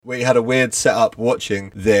We had a weird setup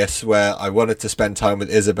watching this where I wanted to spend time with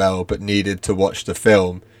Isabel but needed to watch the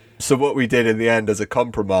film. So what we did in the end as a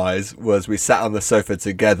compromise was we sat on the sofa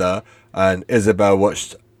together and Isabel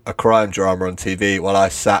watched a crime drama on TV while I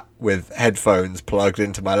sat with headphones plugged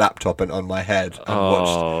into my laptop and on my head and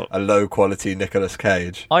watched a low quality Nicolas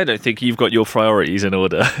Cage. I don't think you've got your priorities in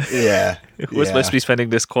order. Yeah. We're supposed to be spending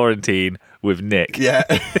this quarantine with Nick. Yeah.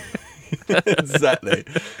 Exactly.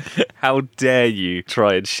 How dare you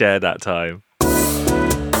try and share that time?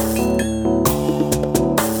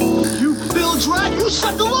 You Bill Drag, you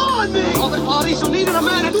set the law on me! All the parties who needed a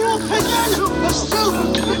man and you won't pick that! That's true!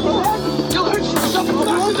 You'll hurt yourself for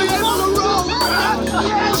one thing on the road!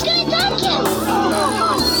 Who's gonna dunk you?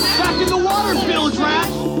 Back in the water, Bill Drag!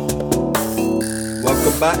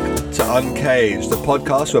 Welcome back to Uncaged, the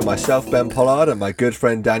podcast where myself, Ben Pollard, and my good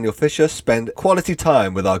friend Daniel Fisher spend quality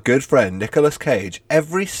time with our good friend Nicolas Cage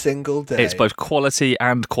every single day. It's both quality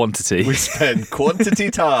and quantity. We spend quantity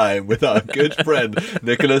time with our good friend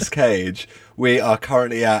Nicolas Cage. We are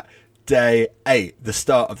currently at day 8, the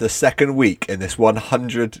start of the second week in this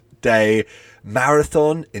 100-day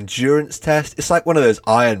marathon endurance test. It's like one of those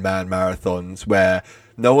Iron Man marathons where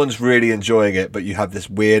no one's really enjoying it, but you have this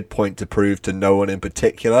weird point to prove to no one in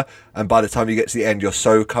particular. And by the time you get to the end, you're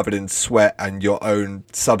so covered in sweat and your own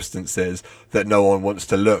substances that no one wants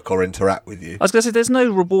to look or interact with you. I was going to say, there's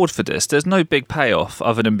no reward for this. There's no big payoff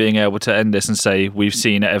other than being able to end this and say, we've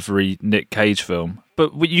seen every Nick Cage film.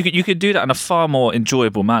 But you could do that in a far more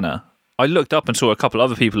enjoyable manner. I looked up and saw a couple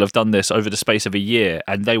other people have done this over the space of a year,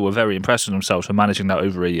 and they were very impressed with themselves for managing that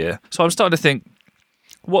over a year. So I'm starting to think,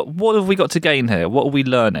 what have we got to gain here? What are we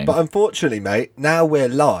learning? But unfortunately, mate, now we're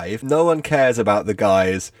live. No one cares about the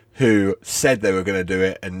guys who said they were going to do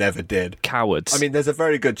it and never did. Cowards. I mean, there's a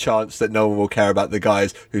very good chance that no one will care about the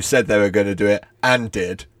guys who said they were going to do it and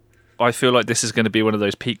did. I feel like this is going to be one of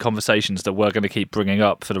those peak conversations that we're going to keep bringing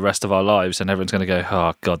up for the rest of our lives, and everyone's going to go,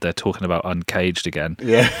 oh, God, they're talking about Uncaged again.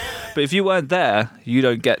 Yeah. But if you weren't there, you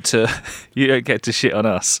don't get to shit on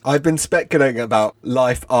us. I've been speculating about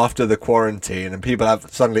life after the quarantine, and people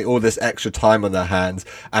have suddenly all this extra time on their hands,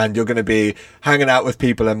 and you're going to be hanging out with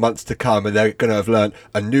people in months to come, and they're going to have learned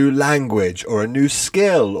a new language or a new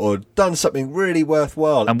skill or done something really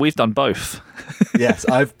worthwhile. And we've done both. Yes,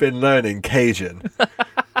 I've been learning Cajun.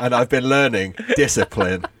 And I've been learning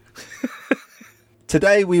discipline.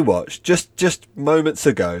 Today we watched, just moments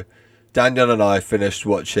ago, Daniel and I finished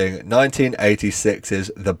watching 1986's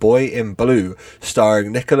The Boy in Blue,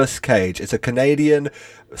 starring Nicolas Cage. It's a Canadian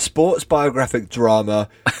sports biographic drama,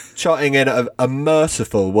 charting in at a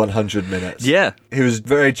merciful 100 minutes. Yeah. He was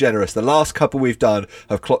very generous. The last couple we've done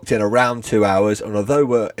have clocked in around 2 hours, and although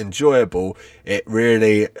were enjoyable, it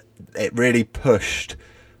really pushed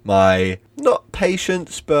my, not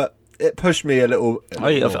patience, but it pushed me a little.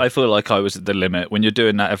 I feel like I was at the limit. When you're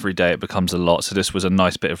doing that every day, it becomes a lot. So this was a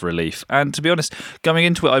nice bit of relief. And to be honest, going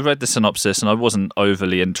into it, I read the synopsis and I wasn't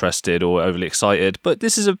overly interested or overly excited. But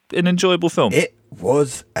this is an enjoyable film. It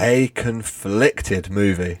was a conflicted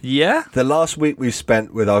movie. Yeah? The last week we've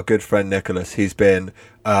spent with our good friend Nicholas, he's been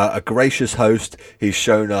a gracious host. He's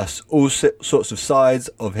shown us all sorts of sides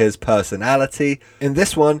of his personality. In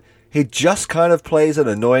this one, he just kind of plays an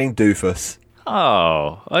annoying doofus.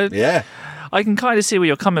 Oh, yeah. I can kind of see where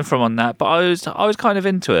you're coming from on that, but I was kind of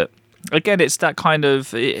into it. Again, it's that kind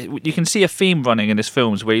of, you can see a theme running in his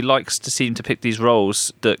films where he likes to seem to pick these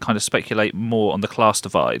roles that kind of speculate more on the class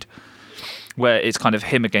divide, where it's kind of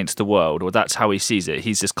him against the world, or that's how he sees it.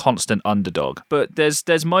 He's this constant underdog. But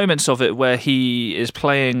there's moments of it where he is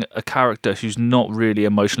playing a character who's not really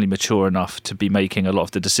emotionally mature enough to be making a lot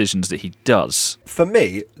of the decisions that he does. For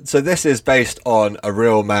me, so this is based on a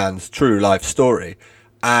real man's true life story,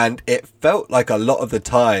 and it felt like a lot of the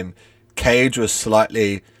time Cage was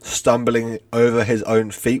slightly stumbling over his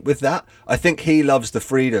own feet with that. I think he loves the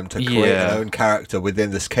freedom to create an own character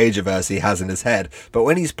within this Cageverse he has in his head. But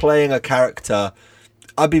when he's playing a character,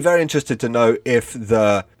 I'd be very interested to know if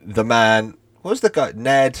the man, what was the guy,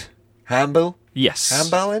 Ned Hamble? Yes.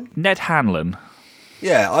 Hamblin? Ned Hanlon.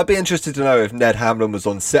 Yeah, I'd be interested to know if Ned Hamlin was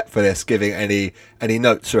on set for this, giving any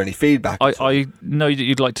notes or any feedback. I know that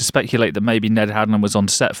you'd like to speculate that maybe Ned Hanlon was on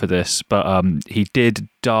set for this, but he did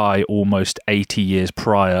die almost 80 years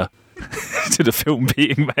prior to the film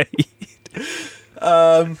being made.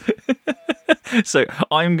 So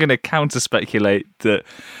I'm going to counter-speculate that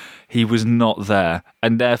he was not there,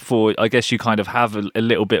 and therefore I guess you kind of have a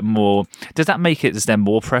little bit more. Does that make it, is there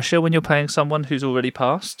more pressure when you're playing someone who's already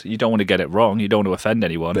passed? You don't want to get it wrong, you don't want to offend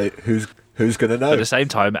anyone, but who's going to know? But at the same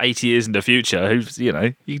time, 80 years in the future, he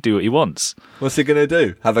can do what he wants. What's he going to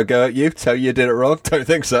do? Have a go at you? Tell you did it wrong? Don't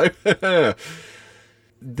think so.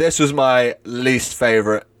 this was my least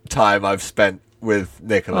favourite time I've spent with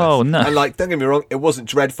Nicholas. Oh, no. And like, don't get me wrong, it wasn't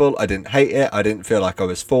dreadful. I didn't hate it. I didn't feel like I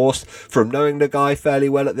was forced. From knowing the guy fairly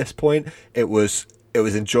well at this point, it was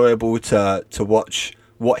enjoyable to watch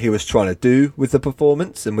what he was trying to do with the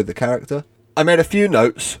performance and with the character. I made a few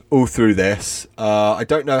notes all through this. I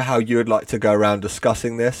don't know how you would like to go around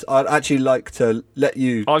discussing this. I'd actually like to let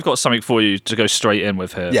you... I've got something for you to go straight in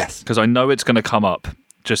with here. Yes. Because I know it's going to come up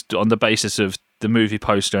just on the basis of the movie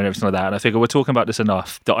poster and everything like that. And I figure we're talking about this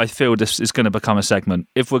enough that I feel this is going to become a segment.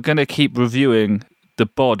 If we're going to keep reviewing the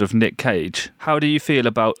bod of Nick Cage, how do you feel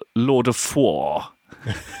about Lord of War?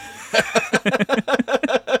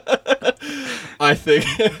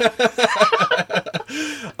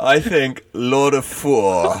 I think Lord of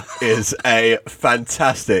Four is a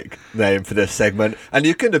fantastic name for this segment, and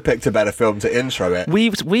you couldn't have picked a better film to intro it.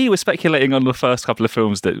 We were speculating on the first couple of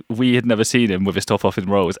films that we had never seen him with his top off in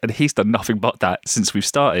roles, and he's done nothing but that since we've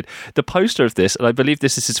started. The poster of this, and I believe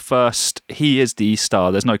this is his first, he is the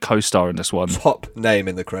star, there's no co-star in this one. Top name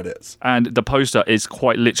in the credits. And the poster is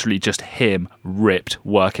quite literally just him ripped,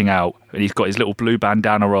 working out. And he's got his little blue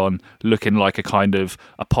bandana on, looking like a kind of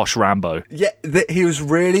a posh Rambo. Yeah, he was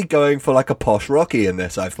really going for like a posh Rocky in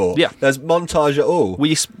this, I thought. Yeah. There's montage at all.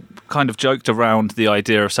 We kind of joked around the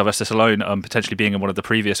idea of Sylvester Stallone potentially being in one of the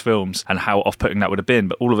previous films and how off-putting that would have been.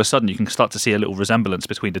 But all of a sudden, you can start to see a little resemblance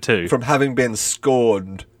between the two. From having been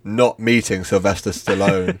scorned not meeting Sylvester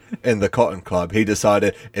Stallone in the Cotton Club, he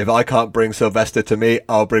decided, if I can't bring Sylvester to me,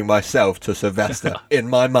 I'll bring myself to Sylvester in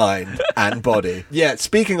my mind and body. Yeah,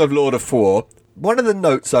 speaking of Lord of Four, one of the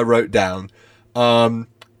notes I wrote down,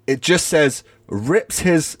 it just says, rips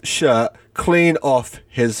his shirt clean off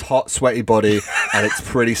his hot, sweaty body, and it's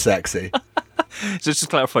pretty sexy. So just to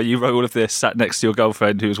clarify, you wrote all of this sat next to your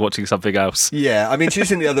girlfriend who was watching something else. Yeah, I mean,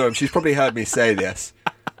 she's in the other room. She's probably heard me say this.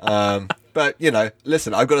 But, you know,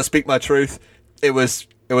 listen, I've got to speak my truth. It was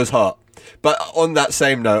hot. But on that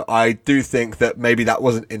same note, I do think that maybe that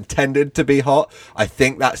wasn't intended to be hot. I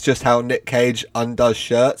think that's just how Nick Cage undoes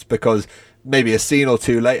shirts, because maybe a scene or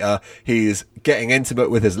two later, he's getting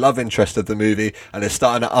intimate with his love interest of the movie and is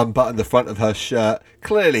starting to unbutton the front of her shirt.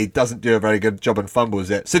 Clearly doesn't do a very good job and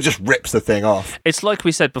fumbles it, so just rips the thing off. It's like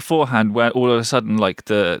we said beforehand, where all of a sudden, like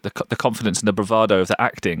the confidence and the bravado of the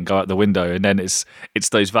acting go out the window, and then it's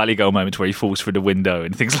those Valley Girl moments where he falls through the window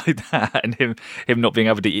and things like that, and him not being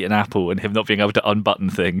able to eat an apple and him not being able to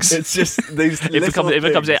unbutton things. It's just these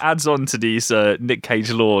it adds on to these Nick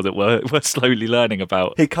Cage lore that we're slowly learning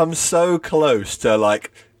about. He comes so close to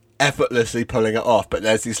like effortlessly pulling it off, but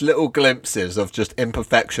there's these little glimpses of just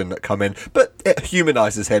imperfection that come in, but it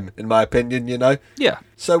humanises him, in my opinion, you know? Yeah.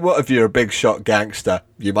 So what if you're a big shot gangster?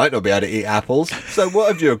 You might not be able to eat apples. So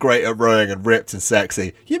what if you're great at rowing and ripped and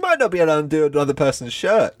sexy? You might not be able to undo another person's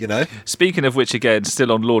shirt, you know? Speaking of which, again,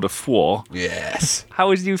 still on Lord of War. Yes. How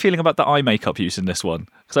are you feeling about the eye makeup use in this one?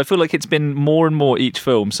 Because I feel like it's been more and more each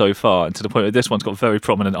film so far, and to the point where this one's got very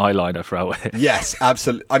prominent eyeliner throughout it. Yes,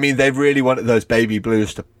 absolutely. I mean, they really wanted those baby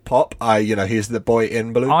blues to pop. He's the boy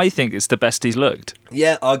in blue. I think it's the best he's looked.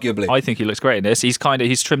 Yeah, arguably. I think he looks great in this. He's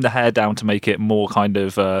trimmed the hair down to make it more kind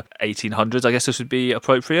of 1800s. I guess this would be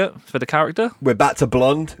appropriate for the character. We're back to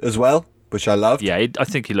blonde as well, which I loved. Yeah, I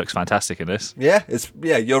think he looks fantastic in this. Yeah,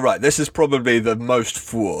 you're right. This is probably the most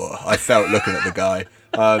four I felt looking at the guy.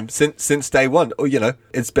 Since day one. Oh,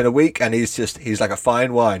 it's been a week and he's like a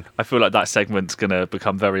fine wine. I feel like that segment's going to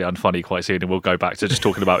become very unfunny quite soon, and we'll go back to just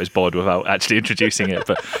talking about his bod without actually introducing it.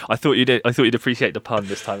 But I thought you'd appreciate the pun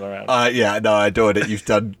this time around. I adored it. You've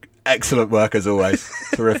done excellent work as always.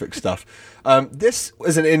 Terrific stuff. This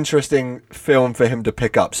was an interesting film for him to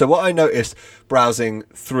pick up. So what I noticed browsing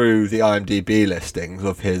through the IMDb listings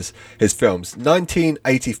of his films,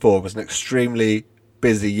 1984 was an extremely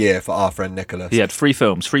busy year for our friend Nicholas. He had three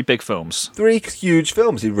big films. 3 huge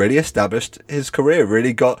films. He really established his career,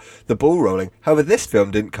 really got the ball rolling. However, this film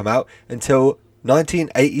didn't come out until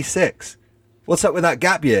 1986. What's up with that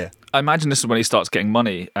gap year? I imagine this is when he starts getting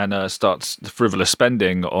money and starts the frivolous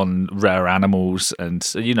spending on rare animals, and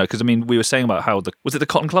because we were saying about how was it the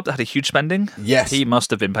Cotton Club that had a huge spending? Yes, he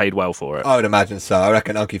must have been paid well for it. I would imagine so. I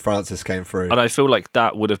reckon Unky Francis came through, and I feel like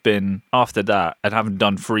that would have been after that, and having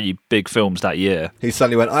done 3 big films that year, he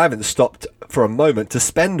suddenly went, I haven't stopped for a moment to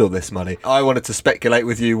spend all this money. I wanted to speculate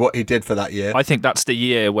with you what he did for that year. I think that's the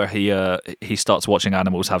year where he starts watching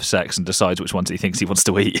animals have sex and decides which ones he thinks he wants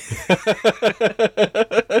to eat.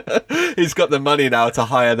 He's got the money now to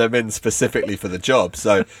hire them in specifically for the job.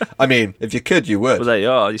 So, I mean, if you could, you would. Well, there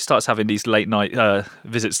you are. He starts having these late night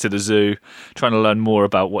visits to the zoo, trying to learn more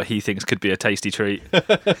about what he thinks could be a tasty treat.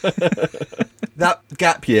 That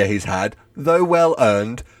gap year he's had, though well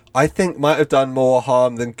earned, I think might have done more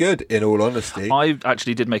harm than good, in all honesty. I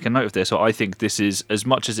actually did make a note of this, so I think this is, as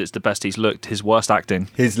much as it's the best he's looked, his worst acting.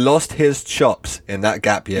 He's lost his chops in that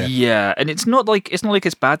gap year. Yeah, and it's not like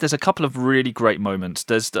it's bad. There's a couple of really great moments.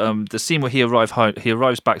 There's the scene where he arrives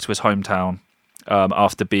back to his hometown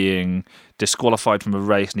after being disqualified from a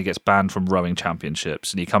race, and he gets banned from rowing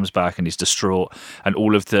championships, and he comes back and he's distraught, and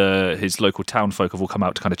all of his local town folk have all come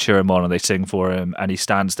out to kind of cheer him on, and they sing for him, and he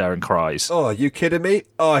stands there and cries. Oh, are you kidding me?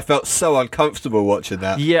 Oh, I felt so uncomfortable watching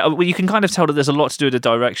that. Yeah, well, you can kind of tell that there's a lot to do with the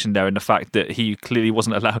direction there, and the fact that he clearly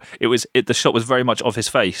wasn't allowed. The shot was very much of his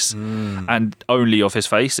face, and only of his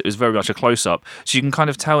face. It was very much a close up, so you can kind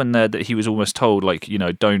of tell in there that he was almost told, like, you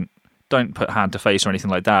know, don't put hand to face or anything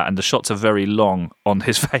like that, and the shots are very long on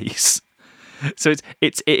his face. So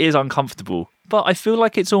it is uncomfortable, but I feel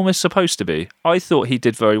like it's almost supposed to be. I thought he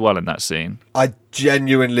did very well in that scene. I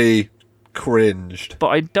genuinely cringed. But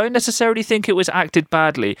I don't necessarily think it was acted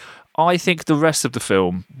badly. I think the rest of the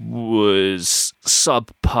film was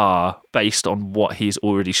subpar based on what he's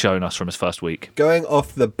already shown us from his first week. Going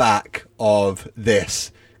off the back of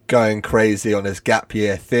this, going crazy on his gap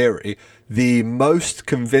year theory, the most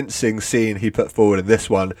convincing scene he put forward in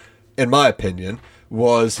this one, in my opinion,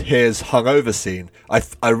 was his hungover scene.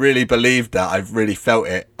 I really believed that. I really felt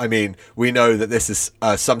it. I mean, we know that this is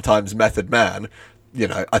sometimes Method Man. You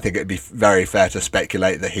know, I think it'd be very fair to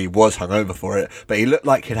speculate that he was hungover for it, but he looked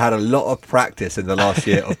like he'd had a lot of practice in the last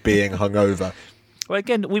year of being hungover. Well,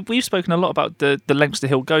 again, we've spoken a lot about the lengths that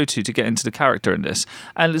he'll go to get into the character in this,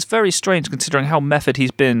 and it's very strange considering how method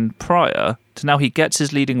he's been prior to now he gets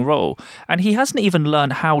his leading role, and he hasn't even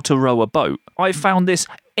learned how to row a boat. I found this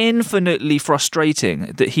infinitely frustrating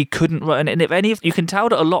that he couldn't run, and if any of you can tell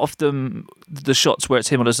that a lot of the shots where it's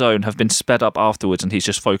him on his own have been sped up afterwards and he's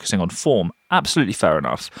just focusing on form. Absolutely fair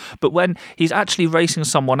enough. But when he's actually racing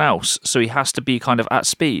someone else, so he has to be kind of at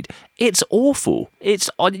speed, it's awful.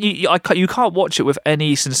 You can't watch it with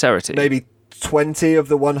any sincerity. Maybe 20 of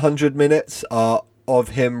the 100 minutes are of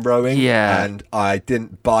him rowing, yeah, and I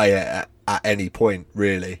didn't buy it at any point,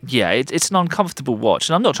 really. Yeah, it's an uncomfortable watch,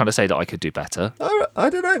 and I'm not trying to say that I could do better. I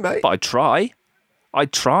don't know, mate. But I'd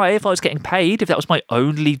try if I was getting paid, if that was my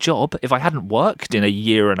only job, if I hadn't worked in a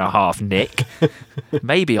year and a half, Nick.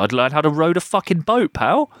 Maybe I'd learn how to row the fucking boat,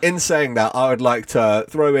 pal. In saying that, I would like to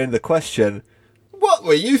throw in the question, what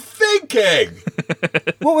were you thinking?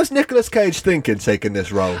 What was Nicolas Cage thinking taking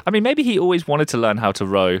this role? I mean, maybe he always wanted to learn how to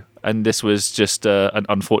row, and this was just an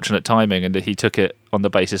unfortunate timing, and that he took it on the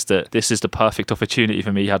basis that this is the perfect opportunity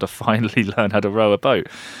for me how to finally learn how to row a boat.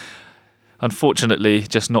 Unfortunately,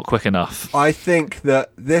 just not quick enough. I think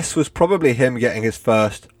that this was probably him getting his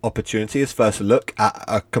first opportunity, his first look at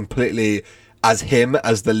a completely as him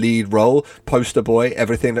as the lead role, poster boy,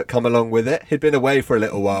 everything that come along with it. He'd been away for a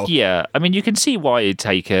little while. Yeah, I mean, you can see why he'd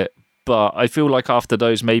take it, but I feel like after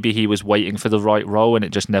those, maybe he was waiting for the right role and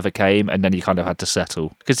it just never came, and then he kind of had to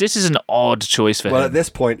settle. Because this is an odd choice for him. Well, at this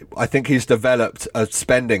point, I think he's developed a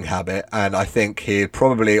spending habit, and I think he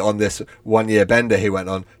probably, on this one-year bender he went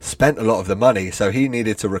on, spent a lot of the money, so he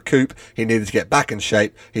needed to recoup, he needed to get back in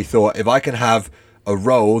shape. He thought, if I can have a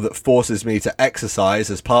role that forces me to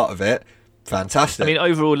exercise as part of it, fantastic. I mean,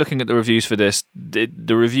 overall, looking at the reviews for this,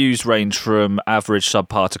 the reviews range from average,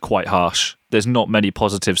 subpar to quite harsh. There's not many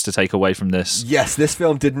positives to take away from this. Yes, this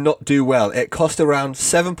film did not do well. It cost around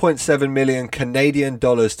 7.7 million Canadian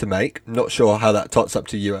dollars to make. Not sure how that tots up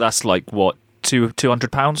to US. That's like, what,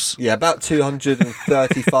 £200? Yeah, about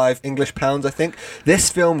 235 English pounds, I think. This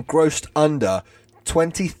film grossed under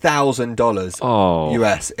 $20,000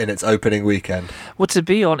 US in its opening weekend. Well, to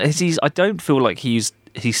be honest, I don't feel like he's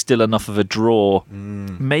still enough of a draw.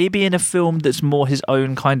 Maybe in a film that's more his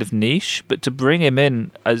own kind of niche, but to bring him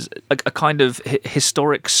in as a kind of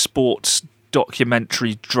historic sports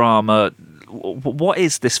documentary drama, what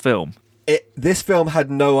is this film? This film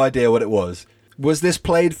had no idea what it was. Was this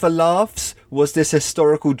played for laughs? Was this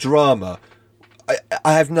historical drama?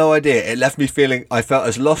 I have no idea. It left me feeling I felt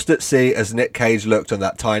as lost at sea as Nick Cage looked on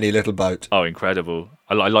that tiny little boat. Oh, incredible.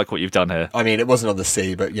 I like what you've done here. I mean, it wasn't on the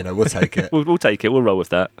sea, but, you know, we'll take it. We'll take it. We'll roll with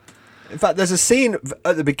that. In fact, there's a scene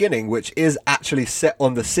at the beginning which is actually set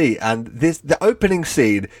on the sea, and the opening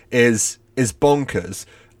scene is bonkers.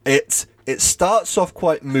 It starts off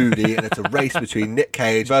quite moody, and it's a race between Nick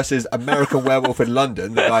Cage versus American Werewolf in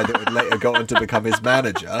London, the guy that would later go on to become his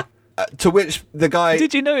manager. To which the guy...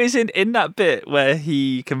 Did you notice in that bit where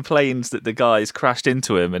he complains that the guy's crashed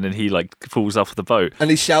into him and then he like falls off the boat? And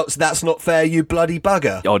he shouts, "That's not fair, you bloody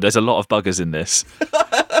bugger." Oh, there's a lot of buggers in this.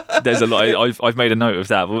 There's a lot. I've made a note of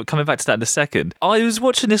that. But coming back to that in a second. I was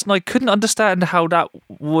watching this and I couldn't understand how that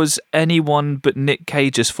was anyone but Nick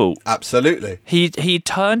Cage's fault. Absolutely. He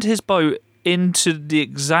turned his boat into the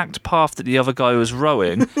exact path that the other guy was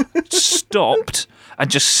rowing, stopped, and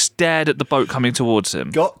just stared at the boat coming towards him.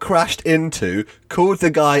 Got crashed into, called the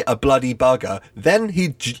guy a bloody bugger, then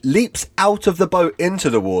he leaps out of the boat into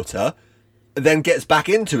the water, then gets back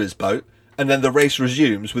into his boat, and then the race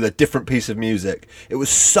resumes with a different piece of music. It was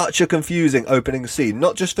such a confusing opening scene,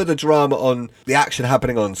 not just for the drama on the action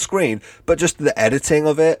happening on screen, but just the editing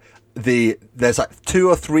of it. There's like 2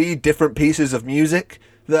 or 3 different pieces of music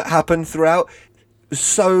that happened throughout.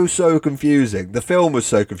 So confusing. The film was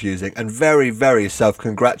so confusing and very, very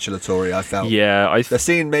self-congratulatory, I felt. Yeah, the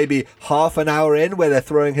scene maybe half an hour in where they're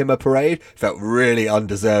throwing him a parade felt really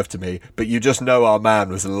undeserved to me, but you just know our man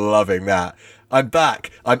was loving that. I'm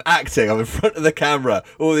back, I'm acting, I'm in front of the camera,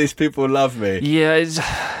 all these people love me. Yeah,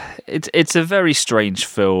 it's a very strange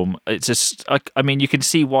film. It's just, I mean, you can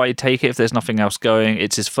see why he'd take it if there's nothing else going.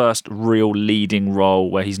 It's his first real leading role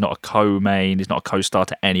where he's not a co-main, he's not a co-star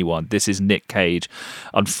to anyone. This is Nick Cage,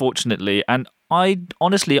 unfortunately. And I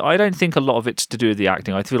don't think a lot of it's to do with the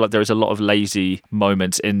acting. I feel like there is a lot of lazy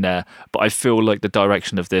moments in there, but I feel like the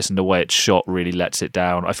direction of this and the way it's shot really lets it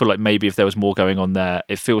down. I feel like maybe if there was more going on there,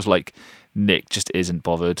 it feels like Nick just isn't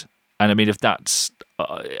bothered. And I mean, if that's,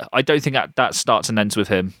 I don't think that starts and ends with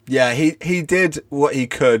him. Yeah, he did what he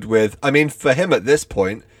could with, I mean, for him at this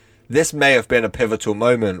point, this may have been a pivotal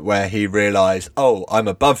moment where he realised, oh, I'm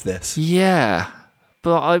above this. Yeah.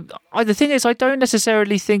 But the thing is, I don't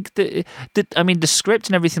necessarily think that, I mean, the script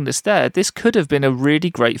and everything that's there, this could have been a really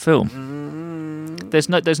great film.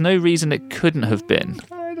 There's no reason it couldn't have been.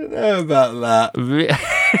 I don't know about that.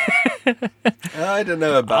 I don't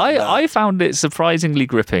know about that. I found it surprisingly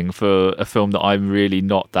gripping for a film that I'm really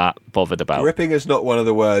not that bothered about. Gripping is not one of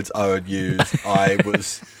the words I would use. I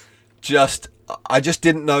just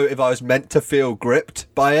didn't know if I was meant to feel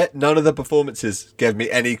gripped by it. None of the performances gave me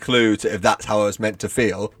any clue to if that's how I was meant to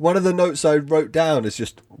feel. One of the notes I wrote down is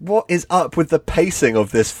just, what is up with the pacing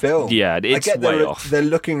of this film? Yeah, it's way off. They're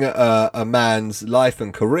looking at a man's life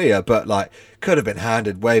and career, but like, could have been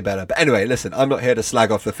handled way better. But anyway, listen, I'm not here to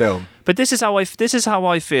slag off the film. But this is how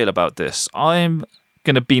I feel about this. I'm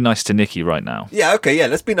gonna be nice to Nicky right now. Yeah, okay, yeah,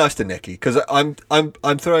 let's be nice to Nicky, because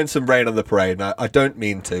I'm throwing some rain on the parade, and I don't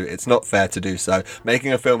mean to. It's not fair to do so.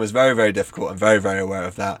 Making a film is very, very difficult. I'm very, very aware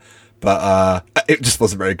of that. But it just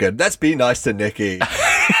wasn't very good. Let's be nice to Nicky.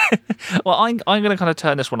 Well, I'm going to kind of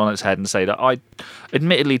turn this one on its head and say that I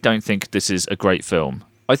admittedly don't think this is a great film.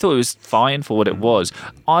 I thought it was fine for what it was.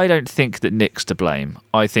 I don't think that Nick's to blame.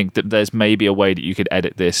 I think that there's maybe a way that you could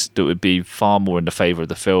edit this that would be far more in the favour of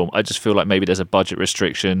the film. I just feel like maybe there's a budget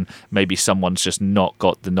restriction. Maybe someone's just not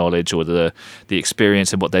got the knowledge or the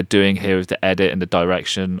experience in what they're doing here with the edit and the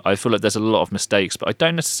direction. I feel like there's a lot of mistakes, but I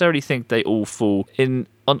don't necessarily think they all fall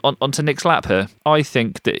onto Nick's lap here. I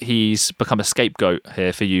think that he's become a scapegoat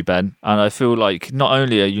here for you, Ben. And I feel like not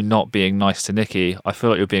only are you not being nice to Nicky, I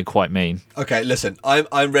feel like you're being quite mean. Okay, listen,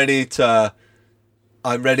 I'm ready to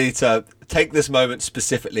take this moment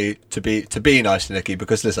specifically to be nice to Nicky,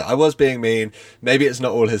 because listen, I was being mean. Maybe it's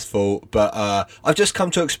not all his fault, but I've just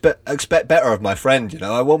come to expect better of my friend. You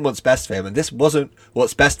know, I want what's best for him, and this wasn't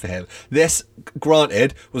what's best for him. This,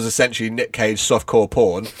 granted, was essentially Nick Cage softcore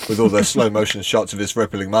porn with all the slow motion shots of his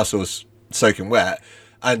rippling muscles soaking wet,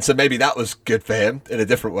 and so maybe that was good for him in a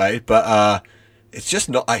different way. But it's just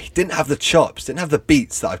not. I didn't have the chops, didn't have the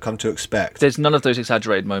beats that I've come to expect. There's none of those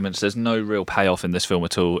exaggerated moments. There's no real payoff in this film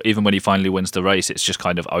at all. Even when he finally wins the race, it's just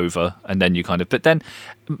kind of over. And then you kind of... But then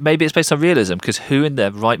maybe it's based on realism, because who in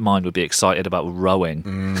their right mind would be excited about rowing?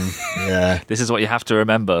 Yeah. This is what you have to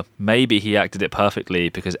remember. Maybe he acted it perfectly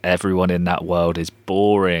because everyone in that world is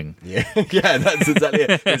boring. Yeah, yeah, that's exactly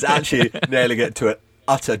it. It's actually nailing it to an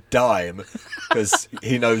utter dime, because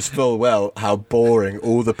he knows full well how boring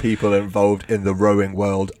all the people involved in the rowing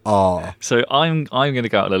world are. So I'm going to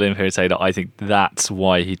go out on a limb here and say that I think that's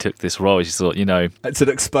why he took this role. He thought, you know, it's an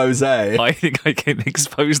expose. I think I can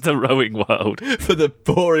expose the rowing world for the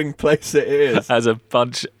boring place it is as a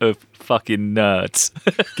bunch of fucking nerds.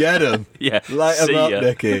 Get him. Yeah. Light him up,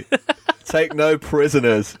 Nicky. Take no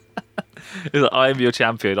prisoners. I am your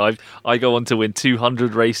champion. I go on to win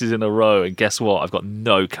 200 races in a row, and guess what? I've got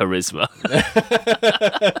no charisma.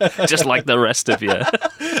 Just like the rest of you.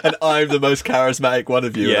 And I'm the most charismatic one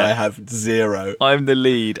of you, and Yeah. I have 0. I'm the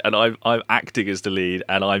lead, and I'm acting as the lead,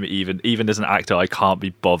 and I'm even as an actor, I can't be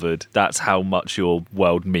bothered. That's how much your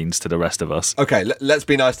world means to the rest of us. Okay, let's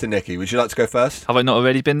be nice to Nicky. Would you like to go first? Have I not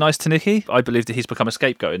already been nice to Nicky? I believe that he's become a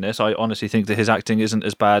scapegoat in this. I honestly think that his acting isn't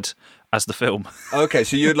as bad as the film. Okay,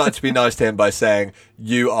 so you'd like to be nice to him by saying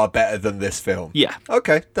you are better than this film. Yeah.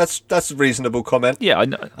 Okay, that's a reasonable comment. Yeah, I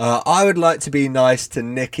know. I would like to be nice to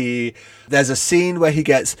Nicky. There's a scene where he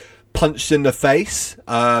gets punched in the face.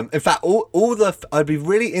 In fact, I'd be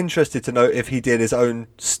really interested to know if he did his own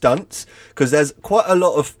stunts, because there's quite a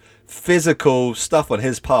lot of physical stuff on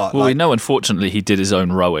his part. Well, we know, unfortunately, he did his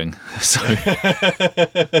own rowing. So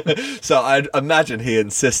So I'd imagine he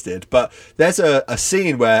insisted. But there's a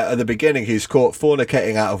scene where at the beginning he's caught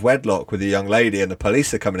fornicating out of wedlock with a young lady, and the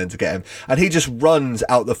police are coming in to get him, and he just runs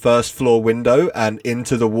out the first floor window and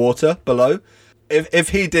into the water below. If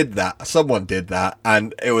he did that, someone did that,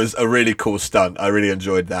 and it was a really cool stunt. I really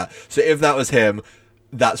enjoyed that. So if that was him,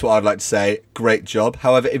 that's what I'd like to say. Great job.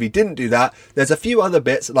 However, if he didn't do that, there's a few other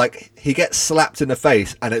bits, like he gets slapped in the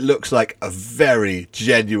face and it looks like a very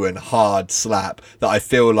genuine hard slap that I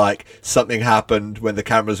feel like something happened when the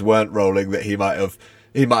cameras weren't rolling, that he might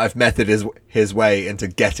have methoded his way into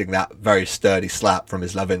getting that very sturdy slap from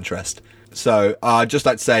his love interest. So I'd just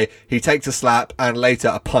like to say he takes a slap and later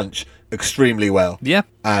a punch extremely well. yeah,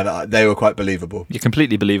 And they were quite believable. you're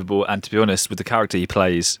completely believable, and to be honest, with the character he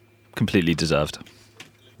plays, completely deserved.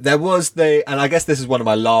 There was and I guess this is one of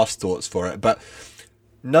my last thoughts for it, but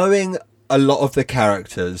knowing a lot of the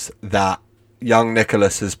characters that young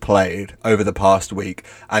Nicholas has played over the past week,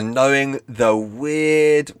 and knowing the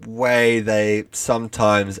weird way they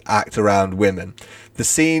sometimes act around women, the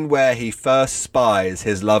scene where he first spies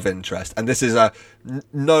his love interest, and this is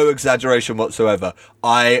no exaggeration whatsoever,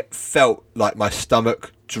 I felt like my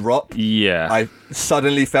stomach drop. Yeah. I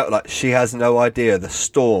suddenly felt like she has no idea the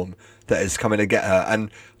storm that is coming to get her.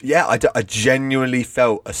 And yeah, I genuinely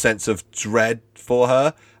felt a sense of dread for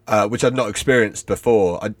her, which I'd not experienced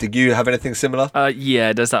before. Did you have anything similar?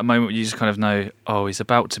 Yeah, there's that moment where you just kind of know, oh, he's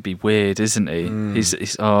about to be weird, isn't he?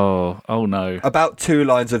 He's oh no. About 2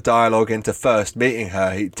 lines of dialogue into first meeting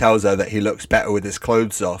her, he tells her that he looks better with his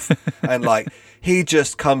clothes off. And like, he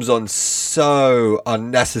just comes on so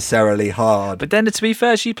unnecessarily hard. But then, to be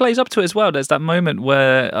fair, she plays up to it as well. There's that moment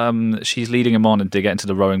where she's leading him on and they get into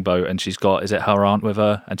the rowing boat, and she's got, is it her aunt with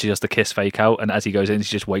her? And she does the kiss fake out, and as he goes in,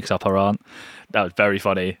 she just wakes up her aunt. That was very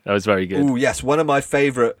funny. That was very good. Oh yes, one of my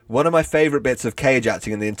favorite bits of Cage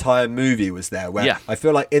acting in the entire movie was there, where Yeah. I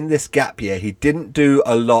feel like in this gap year he didn't do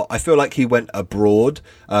a lot. I feel like he went abroad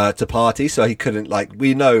to party, so he couldn't, like,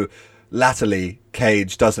 we know latterly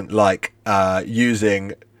Cage doesn't like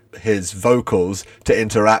using his vocals to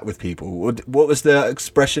interact with people. What was the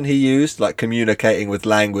expression he used? Like communicating with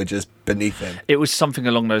languages beneath him. It was something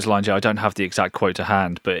along those lines. Yeah, I don't have the exact quote to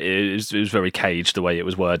hand, but it was very Cage the way it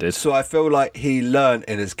was worded. So I feel like he learned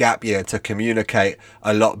in his gap year to communicate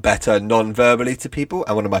a lot better non-verbally to people.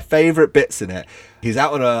 And one of my favourite bits in it, he's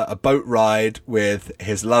out on a boat ride with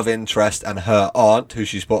his love interest and her aunt, who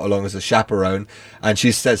she's brought along as a chaperone. And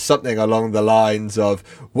she says something along the lines of,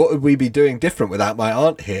 what would we be doing different without my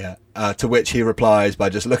aunt here? To which he replies by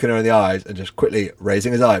just looking her in the eyes and just quickly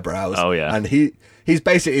raising his eyebrows. Oh, yeah. And he's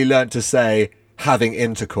basically learned to say having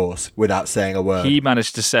intercourse without saying a word. He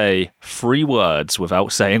managed to say 3 words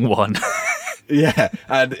without saying one. Yeah,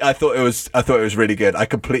 and I thought it was really good. I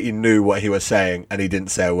completely knew what he was saying, and he didn't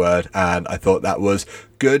say a word, and I thought that was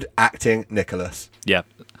good acting, Nicholas. Yeah.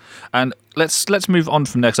 And let's move on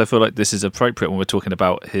from next. I feel like this is appropriate when we're talking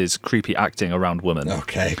about his creepy acting around women.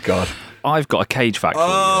 Okay, God. I've got a Cage fact for you.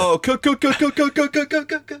 Oh,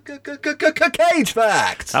 Cage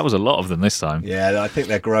fact. That was a lot of them this time. Yeah, I think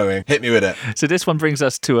they're growing. Hit me with it. So this one brings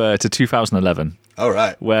us to 2011, All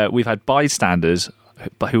right. where we've had bystanders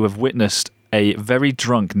who have witnessed a very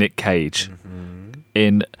drunk Nick Cage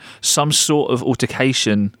in some sort of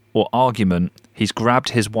altercation or argument. He's grabbed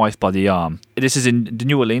his wife by the arm. This is in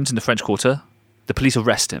New Orleans in the French Quarter. The police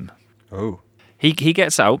arrest him. Oh, He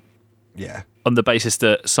gets out yeah. on the basis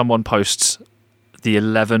that someone posts the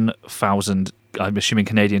 11,000, I'm assuming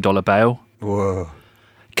Canadian dollar bail. Whoa.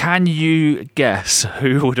 Can you guess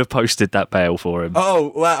who would have posted that bail for him?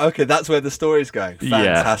 Oh, wow. Okay, that's where the story's going.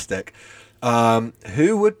 Yeah. Fantastic.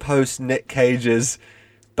 Who would post Nick Cage's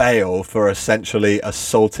bail for essentially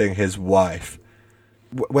assaulting his wife?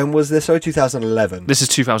 When was this? Oh, 2011. This is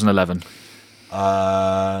 2011.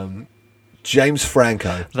 James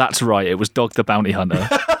Franco. That's right. It was Dog the Bounty Hunter.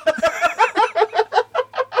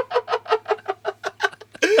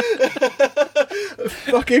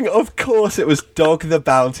 Fucking, of course it was Dog the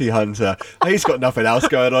Bounty Hunter. He's got nothing else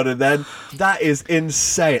going on, and then that is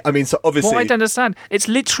insane. I mean, so obviously... What I don't understand, it's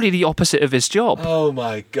literally the opposite of his job. Oh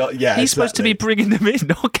my God, yeah, He's supposed to be bringing them in,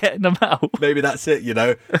 not getting them out. Maybe that's it, you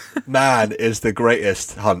know? Man is the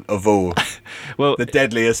greatest hunt of all. Well, The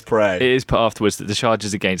deadliest prey. it is put afterwards that the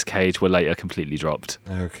charges against Cage were later completely dropped.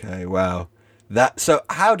 Okay, wow. So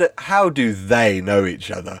how do they know each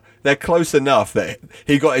other? They're close enough that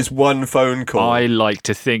he got his one phone call. I like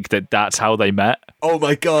to think that that's how they met. Oh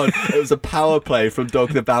my God, it was a power play from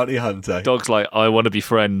Dog the Bounty Hunter. Dog's like, I want to be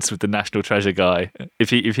friends with the National Treasure guy.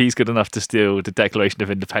 If he's good enough to steal the Declaration of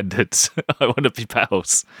Independence, I want to be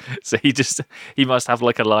pals. So he must have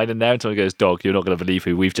like a line in there, and someone goes, Dog, you're not going to believe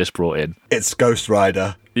who we've just brought in. It's Ghost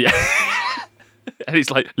Rider. Yeah. And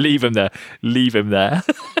he's like, leave him there. Leave him there.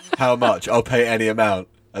 How much? I'll pay any amount.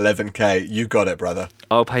 11k. You got it, brother.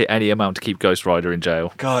 I'll pay any amount to keep Ghost Rider in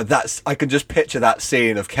jail. God, I can just picture that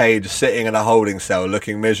scene of Cage sitting in a holding cell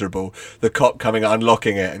looking miserable, the cop coming,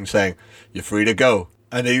 unlocking it and saying, you're free to go.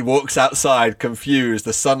 And he walks outside confused,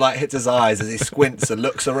 the sunlight hits his eyes as he squints and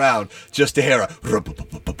looks around just to hear a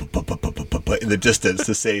in the distance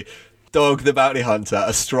to see Dog the Bounty Hunter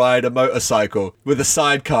astride a motorcycle with a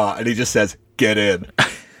sidecar, and he just says, get in.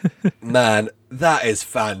 Man, that is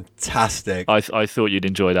fantastic. I thought you'd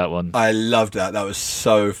enjoy that one. I loved that. That was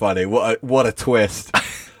so funny. What a twist.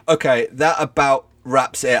 Okay, that about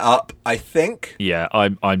wraps it up, I think. Yeah,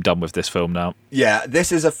 I'm done with this film now. Yeah,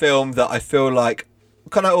 this is a film that I feel like...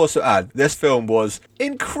 Can I also add, this film was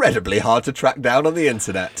incredibly hard to track down on the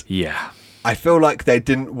internet. Yeah. I feel like they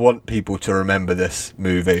didn't want people to remember this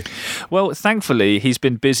movie. Well, thankfully, he's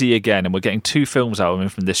been busy again, and we're getting 2 films out of him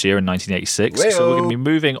from this year in 1986. Well. So we're going to be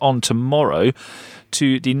moving on tomorrow to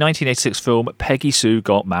the 1986 film Peggy Sue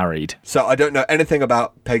Got Married. So I don't know anything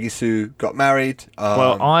about Peggy Sue Got Married.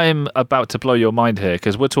 Well, I'm about to blow your mind here,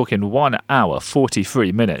 because we're talking 1 hour,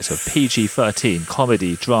 43 minutes of PG-13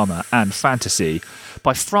 comedy, drama, and fantasy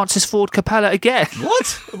by Francis Ford Coppola again.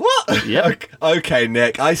 What? Yeah. Okay,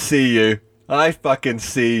 Nick, I see you. I fucking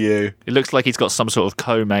see you. It looks like he's got some sort of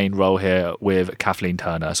co-main role here with Kathleen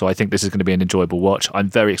Turner, so I think this is going to be an enjoyable watch. I'm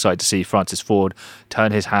very excited to see Francis Ford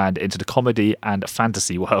turn his hand into the comedy and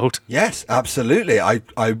fantasy world. Yes, absolutely. I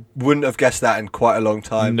wouldn't have guessed that in quite a long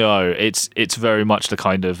time. No, it's very much the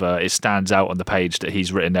kind of it stands out on the page that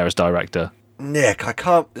he's written there as director. Nick, I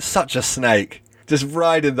can't... Such a snake. Just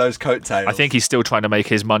riding those coattails. I think he's still trying to make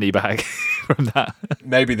his money back from that.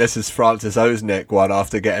 Maybe this is Francis Oznick one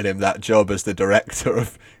after getting him that job as the director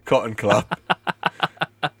of Cotton Club.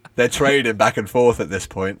 They're trading back and forth at this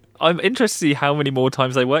point. I'm interested to see how many more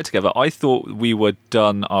times they work together. I thought we were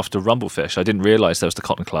done after Rumblefish. I didn't realise there was the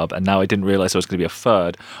Cotton Club, and now I didn't realise there was going to be a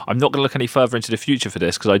third. I'm not going to look any further into the future for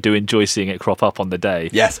this, because I do enjoy seeing it crop up on the day.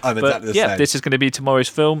 Yes, I'm exactly the same. Yeah, this is going to be tomorrow's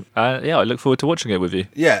film. Yeah, I look forward to watching it with you.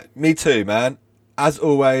 Yeah, me too, man. As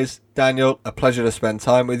always, Daniel, a pleasure to spend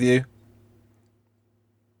time with you.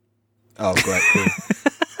 Oh, great. Cool.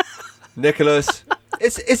 Nicholas,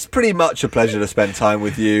 it's pretty much a pleasure to spend time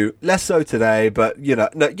with you. Less so today, but you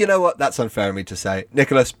know what? That's unfair of me to say.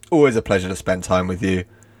 Nicholas, always a pleasure to spend time with you.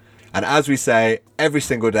 And as we say every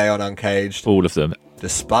single day on Uncaged, All of them.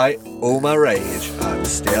 despite all my rage, I'm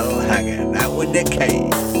still hanging out with Nick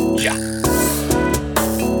Cage.